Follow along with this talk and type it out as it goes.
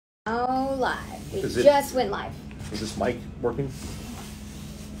Oh, live. We Is it- just went live. Is this mic working?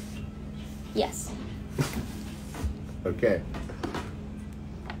 Yes. Okay.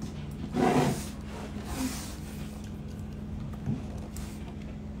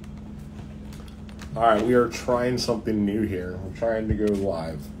 All right, we are trying something new here. We're trying to go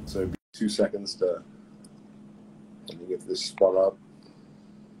live. So it'd be 2 seconds to let me get this spun up.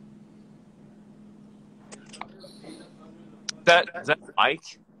 Is that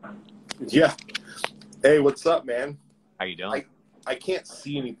Mike? Yeah. Hey, what's up, man? How you doing? I can't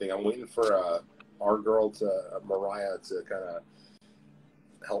see anything. I'm waiting for our girl Mariah to kind of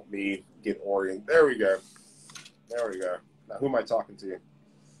help me get oriented. There we go. There we go. Now, who am I talking to?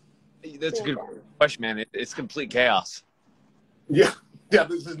 That's a good question, man. It's complete chaos. Yeah, yeah.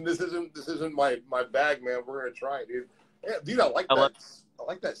 This isn't my bag, man. We're gonna try it, dude. Yeah, dude, I like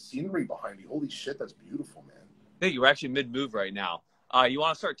that scenery behind you. Holy shit, that's beautiful, man. Hey, you're actually mid-move right now. You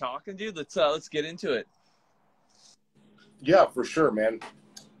want to start talking, dude? Let's get into it. Yeah, for sure, man.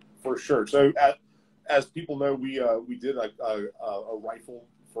 For sure. So, as people know, we did a rifle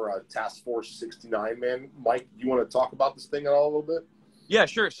for Task Force 69, man. Mike, you want to talk about this thing at all a little bit? Yeah,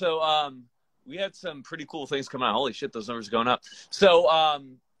 sure. So, we had some pretty cool things coming out. Holy shit, those numbers are going up. So,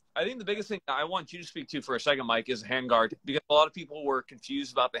 I think the biggest thing I want you to speak to for a second, Mike, is handguard, because a lot of people were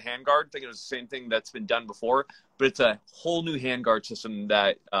confused about the handguard, thinking it was the same thing that's been done before, but it's a whole new handguard system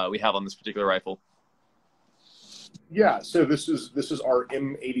that we have on this particular rifle. Yeah, so this is our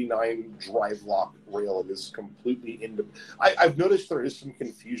M89 drive lock rail. It is completely independent. I've noticed there is some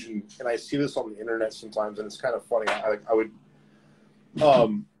confusion, and I see this on the internet sometimes, and it's kind of funny. I would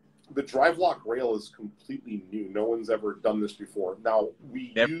the drive lock rail is completely new. No one's ever done this before. Now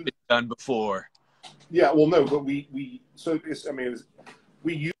Never been done before. Yeah, well, no, but we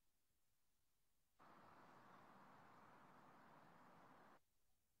use.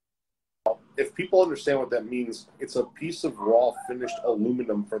 If people understand what that means, it's a piece of raw finished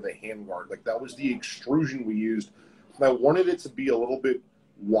aluminum for the handguard. Like, that was the extrusion we used. And I wanted it to be a little bit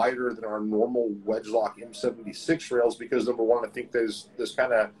wider than our normal wedge lock M76 rails because, number one, I think there's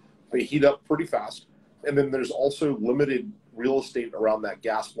kind of, they heat up pretty fast. And then there's also limited real estate around that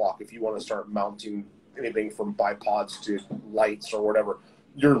gas block if you want to start mounting anything from bipods to lights or whatever.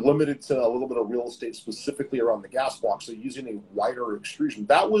 You're limited to a little bit of real estate specifically around the gas block. So using a wider extrusion,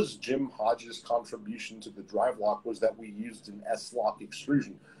 that was Jim Hodges' contribution to the drive lock, was that we used an S-lock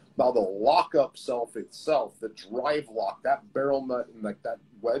extrusion. Now the lockup itself, the drive lock, that barrel nut and like that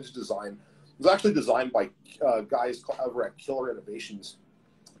wedge design was actually designed by guys over at Killer Innovations.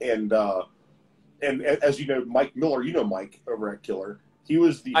 And as you know, Mike Miller, you know Mike over at Killer. He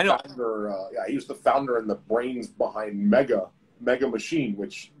was the founder. He was the founder and the brains behind Mega Machine,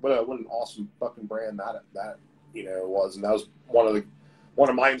 which what an awesome fucking brand that was, and that was one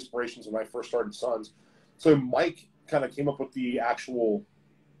of my inspirations when I first started Sons. So Mike kind of came up with the actual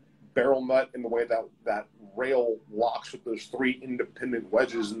barrel nut and the way that rail locks with those three independent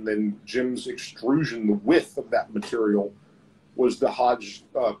wedges, and then Jim's extrusion, the width of that material, was the Hodge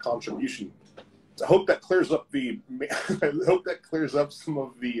contribution. So I hope that clears up some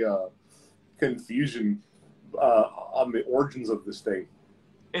of the confusion on the origins of this thing.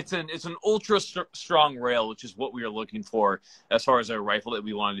 It's an ultra strong rail, which is what we were looking for as far as a rifle that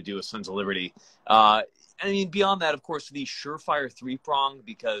we wanted to do with Sons of Liberty. I mean, beyond that, of course, the Surefire 3-prong,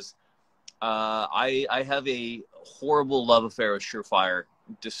 because I have a horrible love affair with Surefire,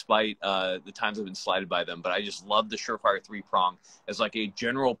 despite the times I've been slighted by them. But I just love the Surefire 3-prong as like a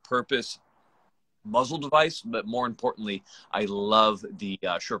general purpose muzzle device, but more importantly, I love the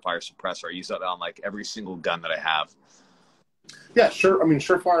Surefire suppressor. I use that on like every single gun that I have. Yeah, sure. I mean,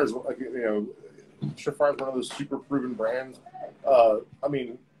 Surefire is Surefire is one of those super proven brands. I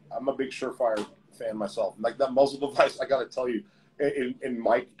mean, I'm a big Surefire fan myself. Like that muzzle device, I got to tell you, and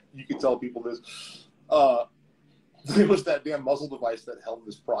Mike, you can tell people this. It was that damn muzzle device that held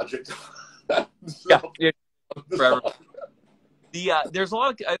this project. Yeah, forever. There's a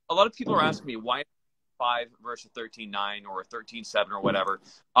lot of people are asking me why 5 versus 13.9 or 13.7 or whatever.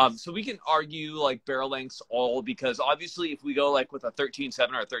 So we can argue like barrel lengths all, because obviously if we go like with a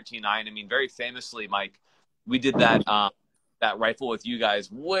 13.7 or a 13.9, I mean, very famously, Mike, we did that that rifle with you guys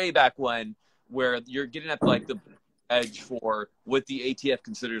way back when, where you're getting at like the edge for what the ATF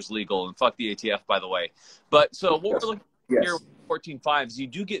considers legal, and fuck the ATF, by the way. But so what we're looking at here with 14.5s, you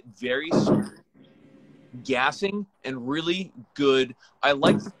do get very gassing and really good. I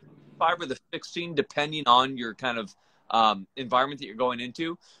like the 5 or the 16, depending on your kind of environment that you're going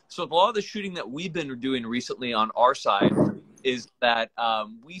into. So a lot of the shooting that we've been doing recently on our side is that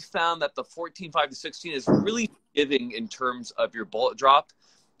we found that the 14.5 to 16 is really giving in terms of your bullet drop.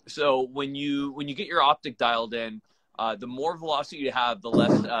 So when you get your optic dialed in, the more velocity you have, the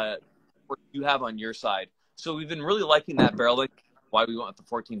less work you have on your side. So we've been really liking that barrel length. Why we went with the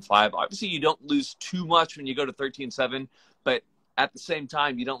 14.5. Obviously, you don't lose too much when you go to 13.7, but at the same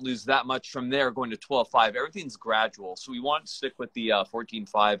time, you don't lose that much from there going to 12.5. Everything's gradual. So we want to stick with the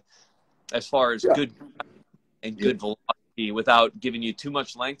 14.5 as far as good and good velocity without giving you too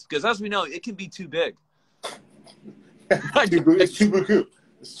much length. Because as we know, it can be too big. It's too buku.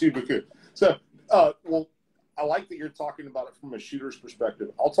 It's too buku. So, well, I like that you're talking about it from a shooter's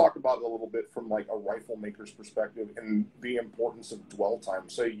perspective. I'll talk about it a little bit from like a rifle maker's perspective and the importance of dwell time.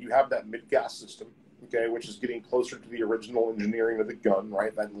 So you have that mid-gas system, okay, which is getting closer to the original engineering of the gun,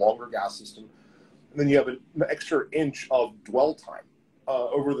 right? That longer gas system. And then you have an extra inch of dwell time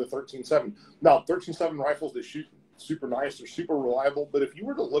over the 13.7. Now, 13.7 rifles, they shoot super nice. They're super reliable. But if you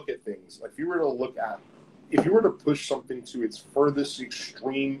were to look at things, like if you were to push something to its furthest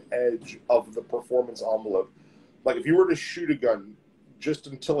extreme edge of the performance envelope, like if you were to shoot a gun just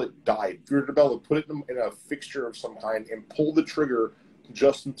until it died, if you were to be able to put it in a fixture of some kind and pull the trigger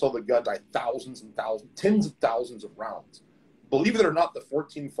just until the gun died, thousands and thousands, tens of thousands of rounds. Believe it or not, the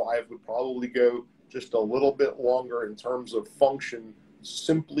 14.5 would probably go just a little bit longer in terms of function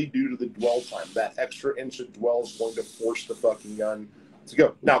simply due to the dwell time. That extra inch of dwell is going to force the fucking gun to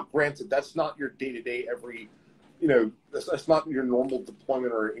go. Now, granted, that's not your day-to-day that's not your normal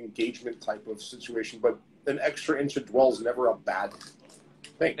deployment or engagement type of situation, but an extra inch of dwell is never a bad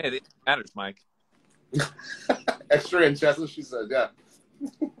thing. Hey, it matters, Mike. Extra inch, that's what she said, yeah.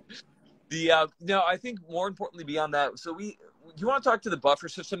 No, I think more importantly beyond that, so you want to talk to the buffer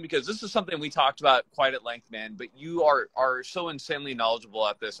system, because this is something we talked about quite at length, man, but you are so insanely knowledgeable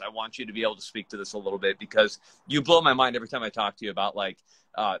at this. I want you to be able to speak to this a little bit, because you blow my mind every time I talk to you about like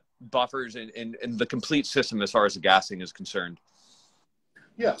buffers and the complete system as far as the gassing is concerned.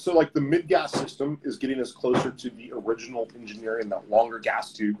 Yeah, so like the mid-gas system is getting us closer to the original engineering, that longer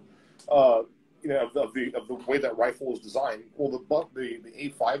gas tube, of the way that rifle is designed. Well, the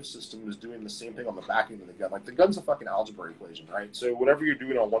A5 system is doing the same thing on the back end of the gun. Like the gun's a fucking algebra equation, right? So whatever you're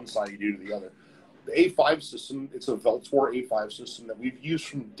doing on one side, you do to the other. The A5 system, it's a Veltor A5 system that we've used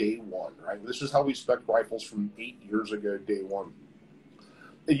from day one, right? This is how we spec rifles from 8 years ago, day one.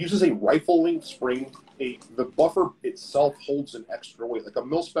 It uses a rifle length spring. The buffer itself holds an extra weight. Like a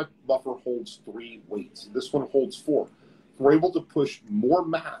mil-spec buffer holds 3 weights. This one holds 4. We're able to push more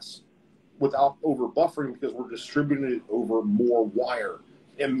mass without over buffering because we're distributing it over more wire.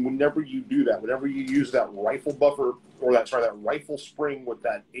 And whenever you do that, whenever you use that rifle buffer, or that rifle spring with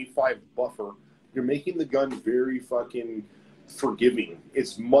that A5 buffer, you're making the gun very fucking forgiving.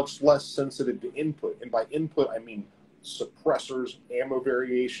 It's much less sensitive to input. And by input, I mean suppressors, ammo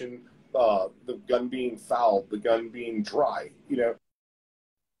variation, the gun being fouled, the gun being dry,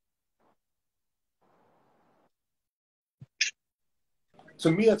 To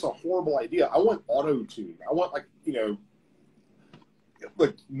me, that's a horrible idea. I want auto tune. I want like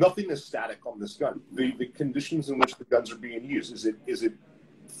nothing is static on this gun. The conditions in which the guns are being used. Is it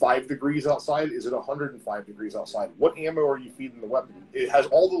 5 degrees outside? Is it 105 degrees outside? What ammo are you feeding the weapon? It has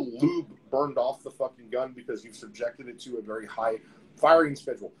all the lube burned off the fucking gun because you've subjected it to a very high firing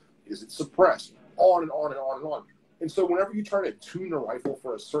schedule. Is it suppressed? On and on and on and on. And so whenever you try to tune a rifle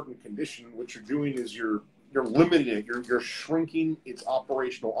for a certain condition, what you're doing is you're limiting it. You're shrinking its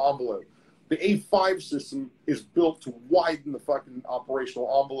operational envelope. The A5 system is built to widen the fucking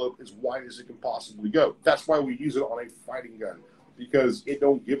operational envelope as wide as it can possibly go. That's why we use it on a fighting gun, because it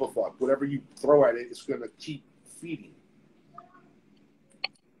don't give a fuck. Whatever you throw at it, it's going to keep feeding.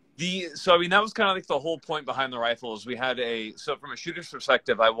 So I mean, that was kind of like the whole point behind the rifles. We had so from a shooter's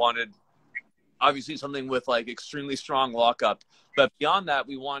perspective, I wanted obviously something with like extremely strong lockup, but beyond that,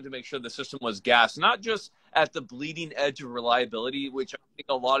 we wanted to make sure the system was gas, not just at the bleeding edge of reliability, which I think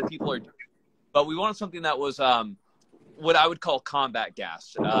a lot of people are doing, but we wanted something that was what I would call combat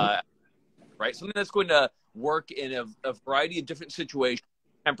gas, right? Something that's going to work in a variety of different situations,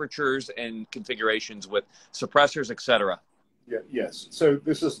 temperatures, and configurations with suppressors, etc. Yeah. Yes. So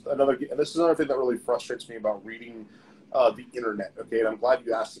this is another thing that really frustrates me about reading the internet. Okay, and I'm glad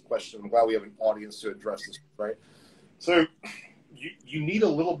you asked the question. I'm glad we have an audience to address this. Right. So you need a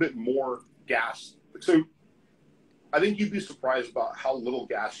little bit more gas. So I think you'd be surprised about how little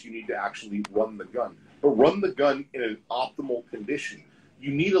gas you need to actually run the gun. But run the gun in an optimal condition.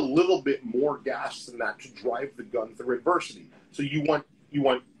 You need a little bit more gas than that to drive the gun through adversity. So you want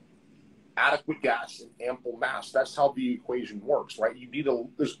adequate gas and ample mass. That's how the equation works, right? You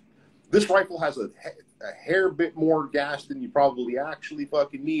This rifle has a hair bit more gas than you probably actually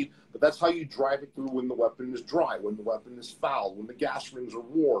fucking need, but that's how you drive it through when the weapon is dry, when the weapon is fouled, when the gas rings are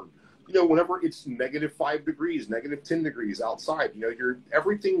worn. You know, whenever it's -5 degrees, -10 degrees outside, you know,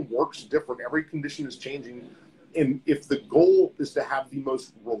 everything works different. Every condition is changing. And if the goal is to have the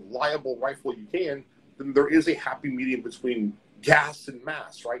most reliable rifle you can, then there is a happy medium between gas and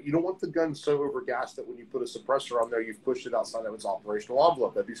mass, right? You don't want the gun so overgassed that when you put a suppressor on there, you've pushed it outside of its operational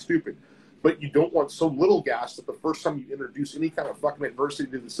envelope. That'd be stupid. But you don't want so little gas that the first time you introduce any kind of fucking adversity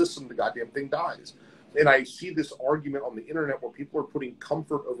to the system, the goddamn thing dies. And I see this argument on the internet where people are putting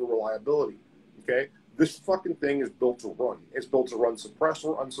comfort over reliability, okay? This fucking thing is built to run. It's built to run suppressed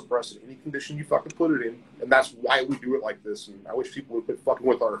or unsuppressed in any condition you fucking put it in, and that's why we do it like this. And I wish people would quit fucking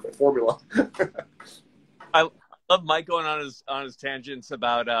with our formula. I love Mike going on his tangents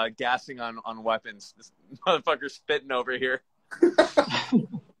about gassing on weapons. This motherfucker's spitting over here.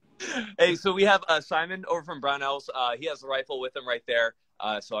 Hey, so we have Simon over from Brownells. He has the rifle with him right there.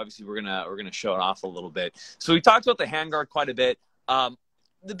 So obviously we're gonna show it off a little bit. So we talked about the handguard quite a bit.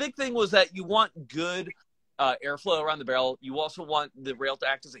 The big thing was that you want good airflow around the barrel. You also want the rail to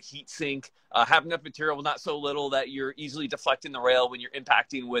act as a heat sink, have enough material, not so little that you're easily deflecting the rail when you're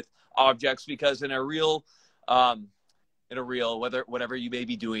impacting with objects. Because in a reel, whatever you may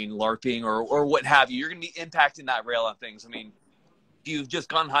be doing, LARPing or what have you, you're gonna be impacting that rail on things. I mean, if you've just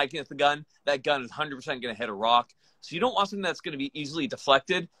gone hiking with the gun, that gun is 100% going to hit a rock. So you don't want something that's going to be easily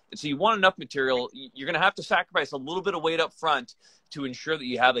deflected. And so you want enough material. You're going to have to sacrifice a little bit of weight up front to ensure that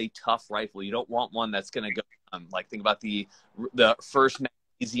you have a tough rifle. You don't want one that's going to go, like think about the first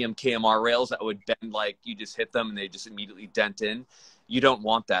magnesium KMR rails that would bend like you just hit them and they just immediately dent in. You don't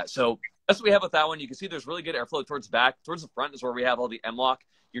want that. So that's what we have with that one. You can see there's really good airflow towards the back. Towards the front is where we have all the M-lock.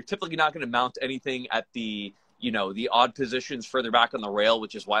 You're typically not going to mount anything at the the odd positions further back on the rail,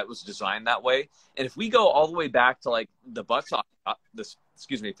 which is why it was designed that way. And if we go all the way back to like the buttstock,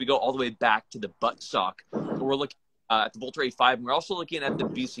 if we go all the way back to the buttstock, we're looking at the Bolter A5, and we're also looking at the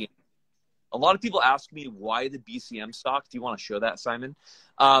BCM. A lot of people ask me why the BCM stock. Do you want to show that, Simon?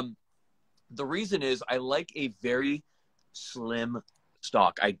 The reason is I like a very slim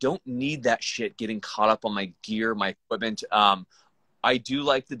stock. I don't need that shit getting caught up on my gear, my equipment. I do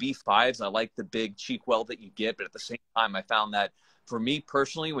like the B5s. I like the big cheek weld that you get, but at the same time, I found that for me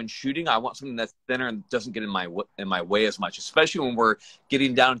personally, when shooting, I want something that's thinner and doesn't get in my way as much, especially when we're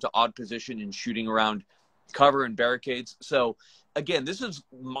getting down into odd position and shooting around cover and barricades. So again, this is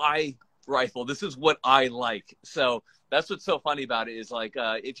my rifle. This is what I like. So that's what's so funny about it is like,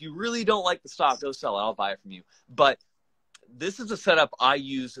 if you really don't like the stock, go sell it. I'll buy it from you. But this is a setup I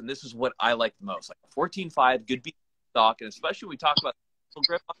use, and this is what I like the most. Like a 14.5, good B stock, and especially when we talk about the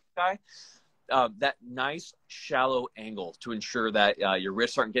grip on the guy, that nice shallow angle to ensure that your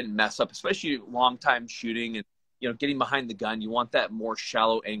wrists aren't getting messed up, especially long time shooting and getting behind the gun. You want that more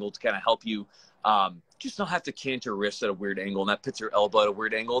shallow angle to kind of help you just not have to cant your wrist at a weird angle, and that puts your elbow at a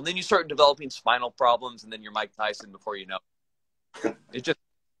weird angle, and then you start developing spinal problems, and then you're Mike Tyson before you know it.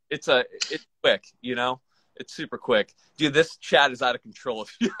 It's quick, It's super quick. Dude, this chat is out of control.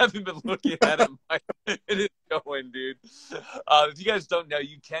 If you haven't been looking at it, it is going, dude. If you guys don't know,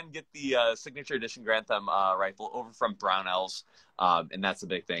 you can get the Signature Edition Garand rifle over from Brownells, and that's a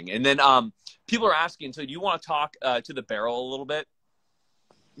big thing. And then people are asking, so do you want to talk to the barrel a little bit?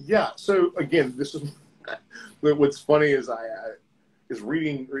 Yeah, so again, this is what's funny is I is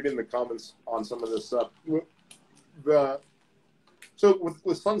reading the comments on some of this stuff. So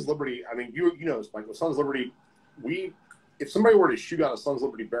with Sons Liberty, I mean, you know this, Mike. With Sons Liberty, if somebody were to shoot out a Sons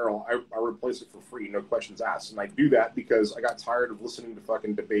Liberty barrel, I replace it for free, no questions asked. And I do that because I got tired of listening to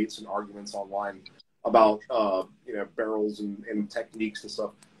fucking debates and arguments online about barrels and techniques and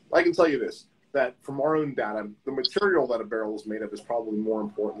stuff. I can tell you this, that from our own data, the material that a barrel is made of is probably more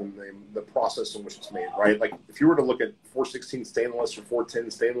important than the process in which it's made, right? Like if you were to look at 416 stainless or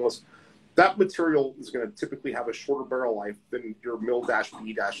 410 stainless, that material is going to typically have a shorter barrel life than your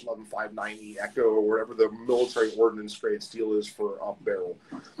Mil-B-11590 Echo or whatever the military ordnance grade steel is for a barrel.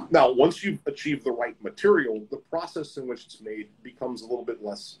 Now, once you've achieved the right material, the process in which it's made becomes a little bit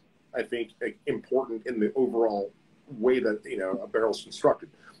less, I think, important in the overall way that a barrel is constructed.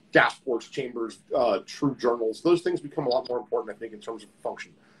 Gas ports, chambers, true journals, those things become a lot more important, I think, in terms of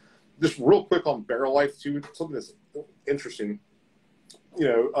function. Just real quick on barrel life, too, something that's interesting,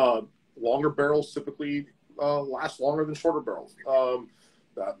 longer barrels typically last longer than shorter barrels.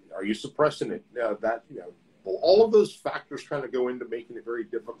 Are you suppressing it? All of those factors kind of go into making it very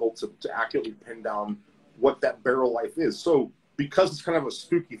difficult to accurately pin down what that barrel life is. So because it's kind of a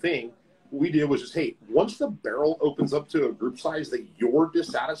spooky thing, what we did was just, hey, once the barrel opens up to a group size that you're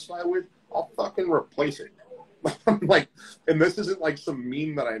dissatisfied with, I'll fucking replace it. Like, and this isn't like some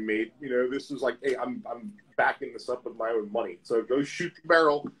meme that I made. You know, this is like, hey, I'm backing this up with my own money. So go shoot the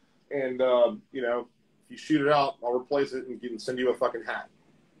barrel, and you know, if you shoot it out, I'll replace it and send you a fucking hat.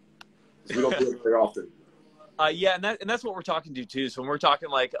 We don't do it very often. Yeah, and that's what we're talking to too. So when we're talking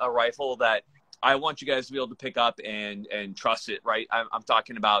like a rifle that I want you guys to be able to pick up and trust it, right? I'm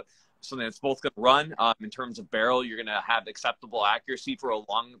talking about something that's both going to run in terms of barrel. You're going to have acceptable accuracy for a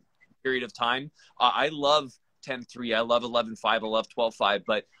long period of time. I love 10.3. I love 11.5. I love 12.5.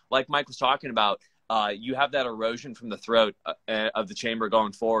 But like Mike was talking about, you have that erosion from the throat of the chamber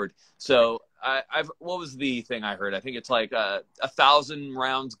going forward. So what was the thing I heard? I think it's like 1,000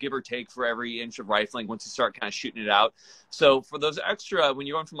 rounds, give or take, for every inch of rifling once you start kind of shooting it out. So for those extra, when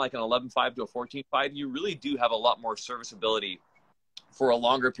you're going from like an 11.5 to a 14.5, you really do have a lot more serviceability for a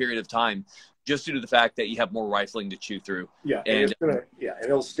longer period of time, just due to the fact that you have more rifling to chew through. Yeah, and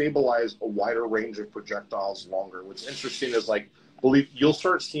it'll stabilize a wider range of projectiles longer. What's interesting is, like, you'll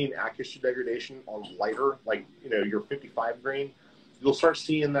start seeing accuracy degradation on lighter, like, you know, your 55 grain. You'll start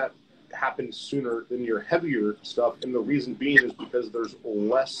seeing that happen sooner than your heavier stuff, and the reason being is because there's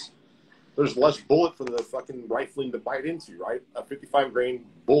less bullet for the fucking rifling to bite into, right? A 55 grain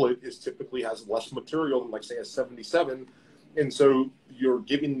bullet typically has less material than, like, say, a 77, and so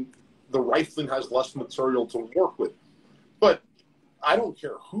the rifling has less material to work with. But I don't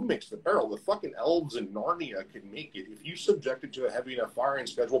care who makes the barrel. The fucking elves in Narnia can make it. If you subject it to a heavy enough firing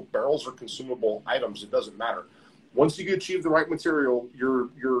schedule, barrels are consumable items. It doesn't matter. Once you achieve the right material,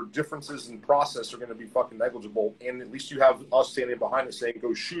 your differences in process are going to be fucking negligible. And at least you have us standing behind it saying,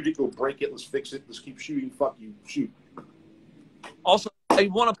 go shoot it, go break it, let's fix it, let's keep shooting, fuck you, shoot. Also, I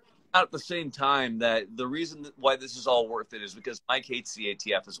want to point out at the same time that the reason why this is all worth it is because Mike hates the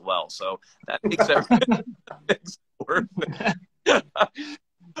ATF as well. So that makes everything worth it.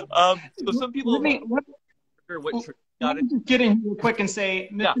 So some people just get in real quick and say,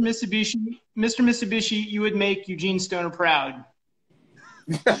 Mr. Mitsubishi, you would make Eugene Stoner proud.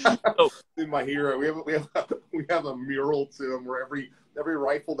 My hero. We have a mural to him where every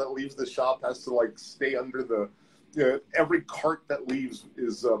rifle that leaves the shop has to, like, stay under the. You know, every cart that leaves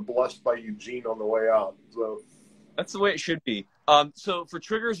is blessed by Eugene on the way out. So that's the way it should be. So for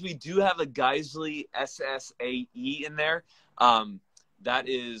triggers, we do have a Geisley SSAE in there. That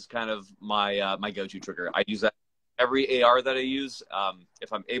is kind of my my go-to trigger. I use that every AR that I use.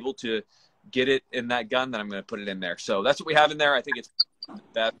 If I'm able to get it in that gun, then I'm going to put it in there. So that's what we have in there. I think it's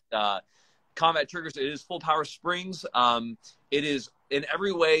that combat triggers. It is full power springs. It is in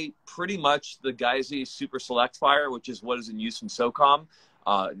every way pretty much the Geisley Super Select Fire, which is what is in use in SOCOM.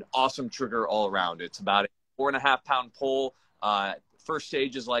 An awesome trigger all around. It's about a 4.5 pound pull. First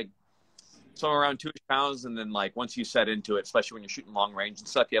stage is like somewhere around 2 pounds, and then, like, once you set into it, especially when you're shooting long range and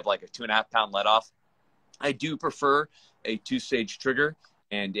stuff, you have like a 2.5 pound let off. I do prefer a 2-stage trigger,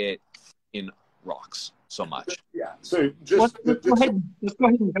 and it rocks so much. Yeah. So let's go ahead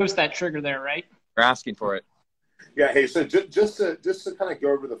and post that trigger there, right? We're asking for it. Yeah. Hey, so just to kind of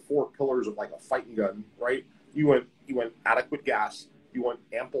go over the 4 pillars of, like, a fighting gun, right? You want adequate gas. You want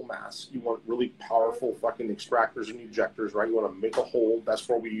ample mass. You want really powerful fucking extractors and ejectors, right? You want to make a hole. That's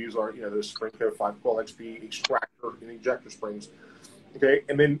where we use our, you know, those Springco 5 Coil XP extractor and ejector springs. Okay,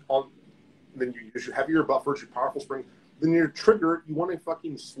 and then you use your heavier buffers, your powerful springs. Then your trigger, you want a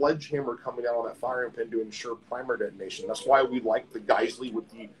fucking sledgehammer coming out on that firing pin to ensure primer detonation. That's why we like the Geisley with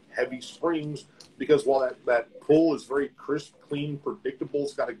the heavy springs, because while that pull is very crisp, clean, predictable,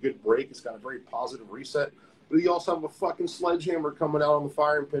 it's got a good break, it's got a very positive reset. But you also have a fucking sledgehammer coming out on the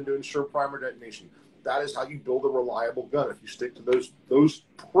firing pin to ensure primer detonation. That is how you build a reliable gun. If you stick to those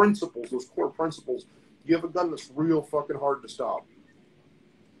principles, those core principles, you have a gun that's real fucking hard to stop.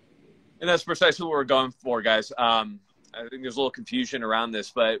 And that's precisely what we're going for, guys. I think there's a little confusion around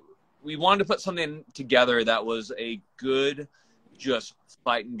this, but we wanted to put something together that was a good, just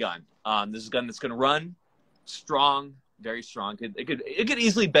fighting gun. This is a gun that's going to run strong, very strong. It could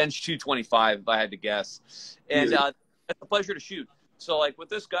easily bench 225 if I had to guess. And it's a pleasure to shoot. So, like, with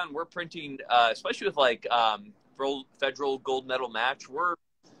this gun, we're printing, especially with, like, federal gold medal match, we're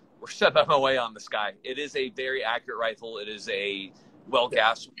 7 away on the sky. It is a very accurate rifle. It is a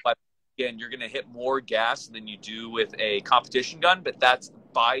well-gassed weapon. Again, you're going to hit more gas than you do with a competition gun, but that's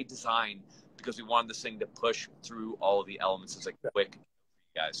by design because we wanted this thing to push through all of the elements as a quick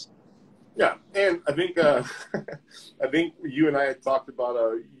guys. Yeah, and I think I think you and I had talked about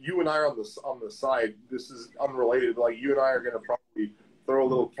you and I are on the side. This is unrelated. Like, you and I are going to probably throw a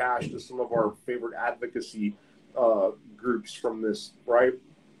little cash to some of our favorite advocacy groups from this, right?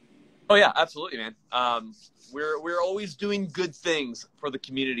 Oh yeah, absolutely, man. We're always doing good things for the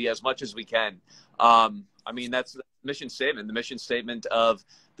community as much as we can. I mean, that's the mission statement. The mission statement of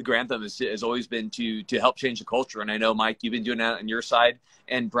the Grantham has always been to help change the culture. And I know, Mike, you've been doing that on your side,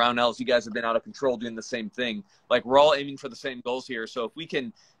 and Brownells, you guys have been out of control doing the same thing. Like, we're all aiming for the same goals here. So if we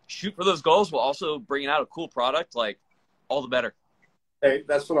can shoot for those goals while also bringing out a cool product, like, all the better. Hey,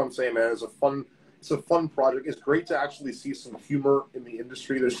 that's what I'm saying, man. It's a fun project. It's great to actually see some humor in the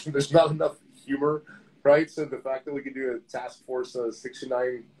industry. There's not enough humor, right? So the fact that we can do a task force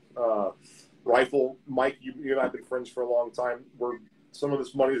 69 rifle, Mike, you and I have been friends for a long time. Some of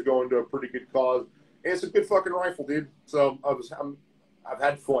this money is going to a pretty good cause, and it's a good fucking rifle, dude. So I've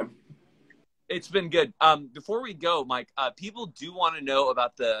had fun. It's been good. Before we go, Mike, people do want to know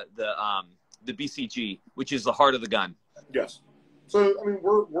about the BCG, which is the heart of the gun. Yes. So, I mean,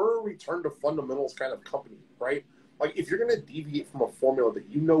 we're a return to fundamentals kind of company, right? Like, if you're going to deviate from a formula that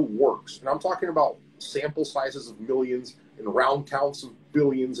you know works, and I'm talking about sample sizes of millions and round counts of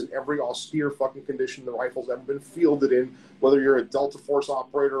billions in every austere fucking condition the rifle's ever been fielded in, whether you're a Delta Force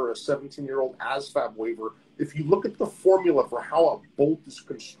operator or a 17-year-old ASFAB waiver, if you look at the formula for how a bolt is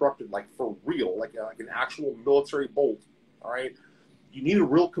constructed, like for real, like an actual military bolt, all right, you need a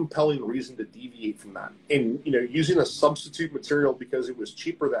real compelling reason to deviate from that. And, you know, using a substitute material because it was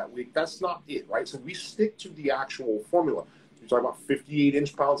cheaper that week, that's not it, right? So we stick to the actual formula. You're talking about 58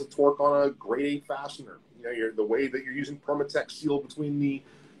 inch-pounds of torque on a grade 8 fastener. You know, the way that you're using Permatex seal between the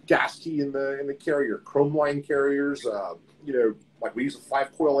gas key and the carrier. Chrome line carriers, you know, like we use a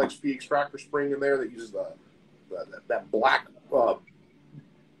 5-coil XP extractor spring in there that uses that black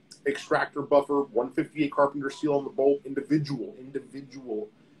extractor buffer, 158 carpenter seal on the bolt, individual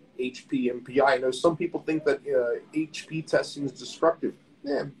HP MPI. I know some people think that HP testing is destructive.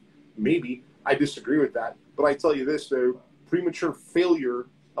 Yeah, maybe. I disagree with that. But I tell you this, though, premature failure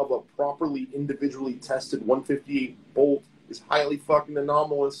of a properly individually tested 158 bolt is highly fucking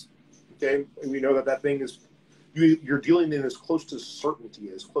anomalous. Okay? And we know that thing is, you're dealing in as close to certainty,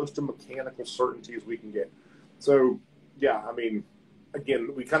 as close to mechanical certainty as we can get. So, yeah, I mean,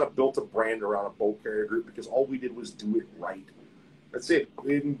 again, we kind of built a brand around a bolt carrier group because all we did was do it right. That's it.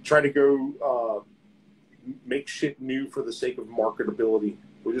 We didn't try to go make shit new for the sake of marketability.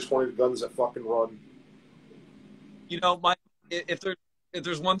 We just wanted guns that fucking run. You know, Mike, if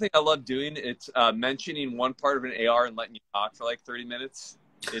there's one thing I love doing, it's mentioning one part of an AR and letting you talk for like 30 minutes.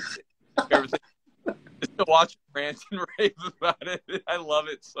 It's everything. Just to watch rant and rave about it. I love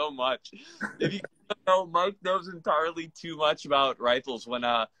it so much. If you don't know, Mike knows entirely too much about rifles. When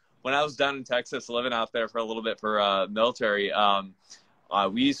I was down in Texas, living out there for a little bit for military,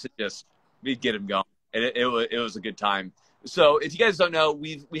 we used to we'd get him going. And it was a good time. So if you guys don't know,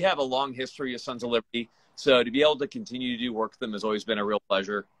 we have a long history of Sons of Liberty. So to be able to continue to do work with them has always been a real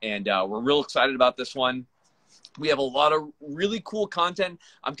pleasure. And we're real excited about this one. We have a lot of really cool content.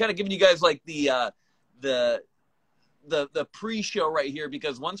 I'm kind of giving you guys like the pre-show right here,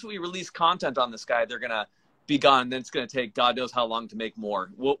 because once we release content on this guy, they're going to be gone. Then it's going to take God knows how long to make more.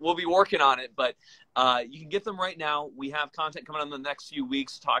 We'll be working on it, but you can get them right now. We have content coming on in the next few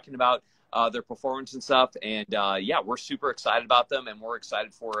weeks talking about their performance and stuff. And yeah, we're super excited about them, and we're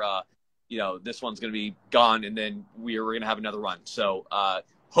excited for, you know, this one's going to be gone, and then we're going to have another run. So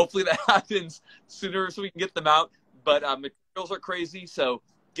hopefully that happens sooner so we can get them out. But materials are crazy, so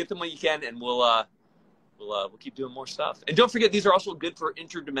get them when you can, and we'll keep doing more stuff. And don't forget, these are also good for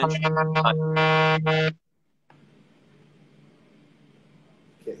interdimensional.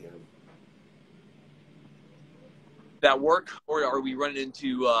 Can't hear him. That work, or are we running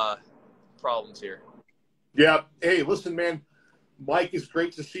into problems here? Yeah. Hey, listen, man. Mike, it's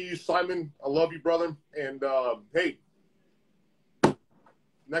great to see you. Simon, I love you, brother. And hey,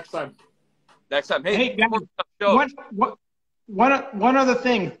 next time. Hey, guys, one other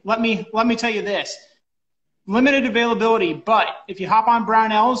thing. Let me tell you this. Limited availability, but if you hop on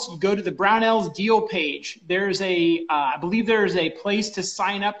Brownells, you go to the Brownells deal page. There's I believe there's a place to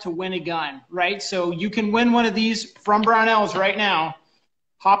sign up to win a gun, right? So you can win one of these from Brownells right now.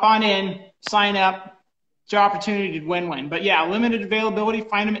 Hop on in, sign up. It's your opportunity to win. But yeah, limited availability.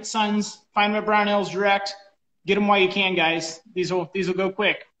 Find them at Sons. Find them at Brownells Direct. Get them while you can, guys. These will go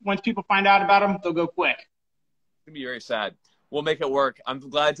quick. Once people find out about them, they'll go quick. It's gonna be very sad. We'll make it work. I'm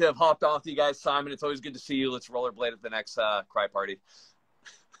glad to have hopped on with you guys, Simon. It's always good to see you. Let's rollerblade at the next cry party.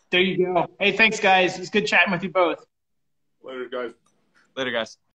 There you go. Hey, thanks, guys. It's good chatting with you both. Later, guys. Later, guys.